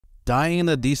Dying in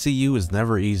the DCU is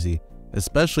never easy,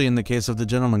 especially in the case of the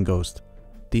Gentleman Ghost.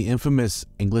 The infamous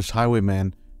English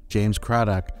highwayman, James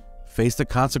Craddock, faced the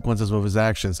consequences of his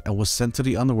actions and was sent to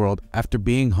the underworld after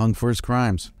being hung for his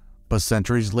crimes. But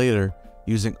centuries later,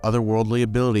 using otherworldly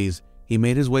abilities, he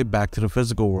made his way back to the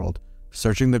physical world,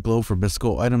 searching the globe for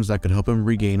mystical items that could help him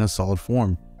regain a solid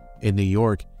form. In New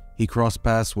York, he crossed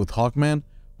paths with Hawkman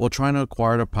while trying to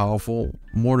acquire the powerful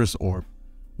Mortis Orb,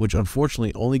 which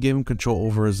unfortunately only gave him control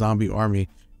over a zombie army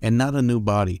and not a new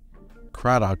body.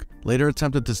 Craddock later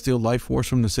attempted to steal life force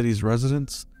from the city's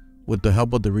residents with the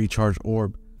help of the recharged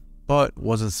orb, but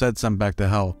was instead sent back to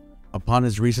hell. Upon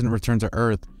his recent return to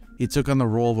Earth, he took on the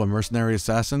role of a mercenary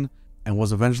assassin and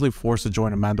was eventually forced to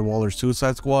join Amanda Waller's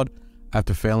Suicide Squad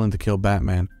after failing to kill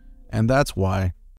Batman. And that's why